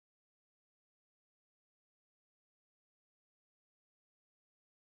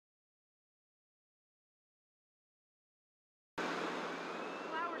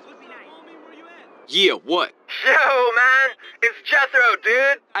Yeah, what? Yo, man, it's Jethro,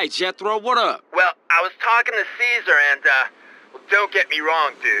 dude. Hey, Jethro, what up? Well, I was talking to Caesar and, well, don't get me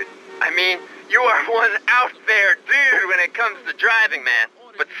wrong, dude. I mean, you are one out there dude when it comes to driving, man.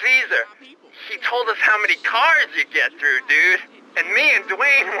 But Caesar, he told us how many cars you get through, dude. And me and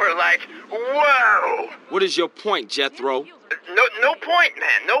Dwayne were like, whoa! What is your point, Jethro? No point,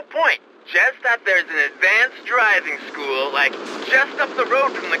 man, no point. Just that there's an advanced driving school, like, just up the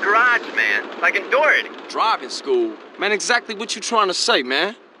road from the garage, man. Like in Doherty. Driving school? Man, exactly what you trying to say,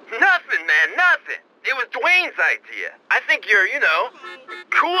 man? Nothing, man, nothing. It was Dwayne's idea. I think you're, you know,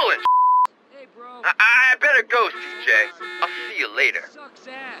 cool and Hey, bro. I better go, CJ. I'll see you later. Sucks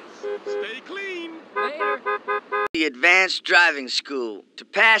ass. Stay clean. Later. The Advanced Driving School. To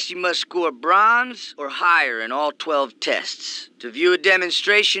pass, you must score bronze or higher in all 12 tests. To view a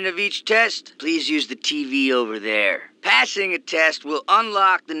demonstration of each test, please use the TV over there. Passing a test will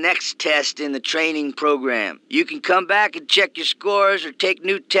unlock the next test in the training program. You can come back and check your scores or take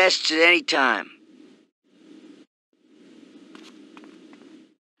new tests at any time.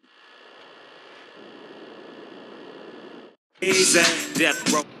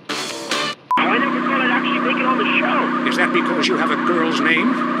 Death row. I never thought I'd actually make it on the show. Is that because you have a girl's name?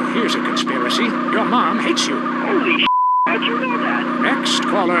 Well, here's a conspiracy. Your mom hates you. Holy how'd you know that? Next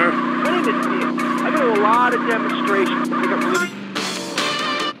caller. My name is Neil. I go to a lot of demonstrations to pick up really...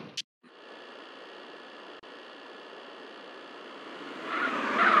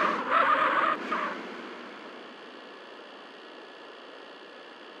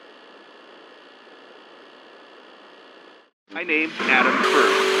 My name's Adam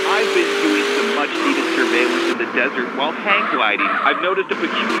First. I've been doing some much-needed surveillance in the desert while hang gliding. I've noticed a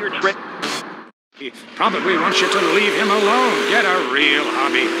peculiar trend. He probably wants you to leave him alone. Get a real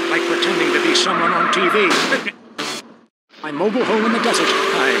hobby, like pretending to be someone on TV. My mobile home in the desert.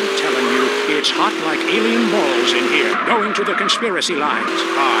 I'm telling you, it's hot like alien balls in here, going to the conspiracy lines.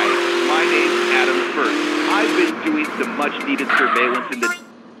 Hi, my name's Adam First. I've been doing some much-needed surveillance in the...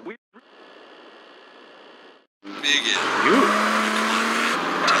 You? Come on, man.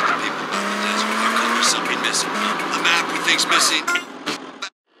 Tell the people about the desert. How come there's something missing? A map we think's missing.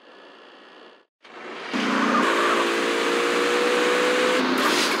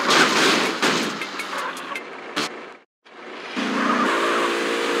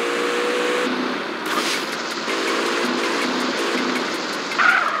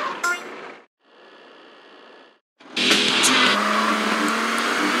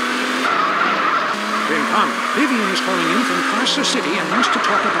 Vivian is calling in from Carcer City and wants to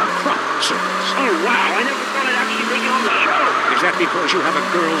talk about crop circles. Oh, wow, I never thought I'd actually make it on the show. Is that because you have a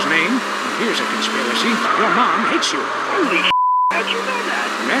girl's name? Well, here's a conspiracy. Your mom hates you. Holy how'd you know that?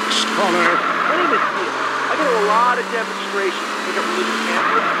 Next caller. My name is Neil. I go to a lot of demonstrations to pick up religious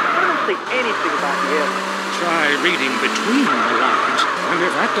pamphlets, but I don't say anything about the aliens. Try reading between the lines. And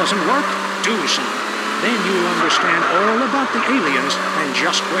if that doesn't work, do something. Then you'll understand all about the aliens and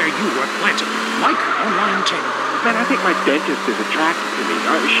just where you were planted. Like on line 10. Man, I think my dentist is attracted to me.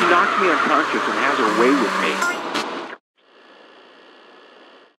 She knocks me unconscious and has her way with me.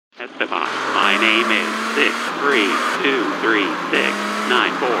 Testify. My name is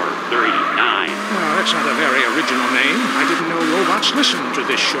 632369439. Well, that's not a very original name. I didn't know robots listened to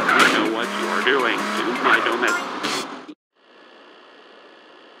this show. I know what you are doing to my domestic.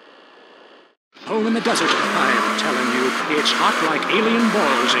 Home in the desert. I'm telling you, it's hot like alien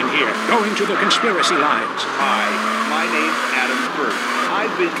balls in here, going to the conspiracy lines. Hi, my name's Adam First.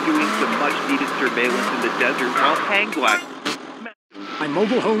 I've been doing some much-needed surveillance in the desert while hang gliding. My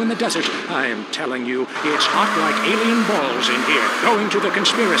mobile home in the desert. I'm telling you, it's hot like alien balls in here, going to the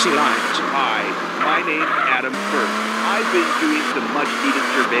conspiracy lines. Hi, my name's Adam First. I've been doing some much-needed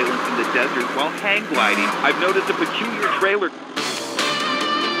surveillance in the desert while hang gliding. I've noticed a peculiar trailer...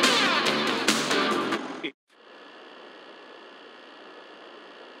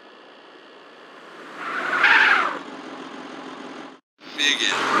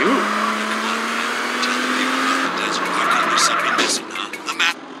 You? Come on, man. Tell the people about the desert. How come there's something missing, huh? A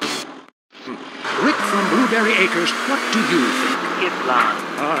map. Rick from Blueberry Acres, what do you think? It's lying.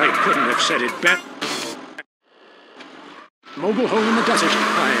 I couldn't have said it better. Mobile home in the desert.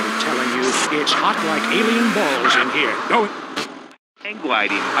 I'm telling you, it's hot like alien balls in here. Going... hang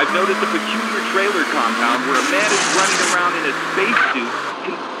gliding. I've noticed a peculiar trailer compound where a man is running around in a spacesuit.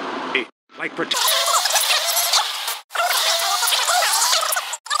 Like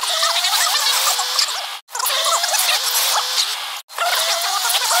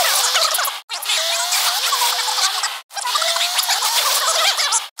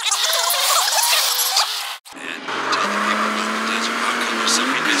Man, tell the people about the desert. How come there's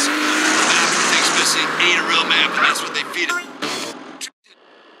something missing? A map we think's missing.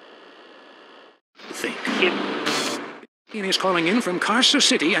 He is calling in from Carso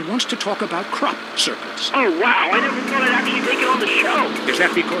City and wants to talk about crop circles. Oh, wow, I never thought I'd actually make it on the show. Is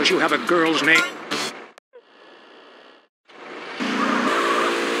that because you have a girl's name?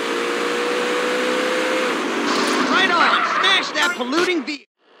 Right on! Smash that polluting vehicle!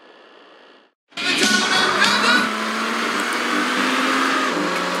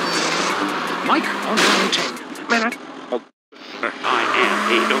 Mike on line 10. Man, I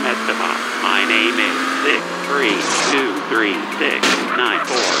am a domesticbot. My name is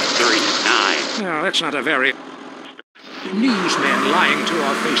 632369439. No, that's not a very... Newsmen lying to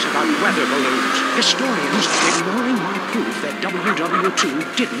our face about weather balloons. Historians ignoring my proof that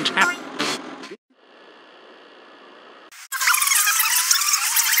WW2 didn't happen.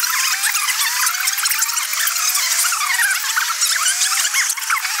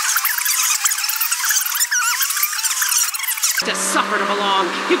 To suffer to belong.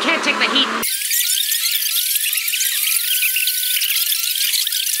 You can't take the heat.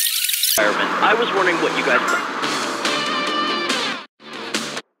 I was wondering what you guys thought.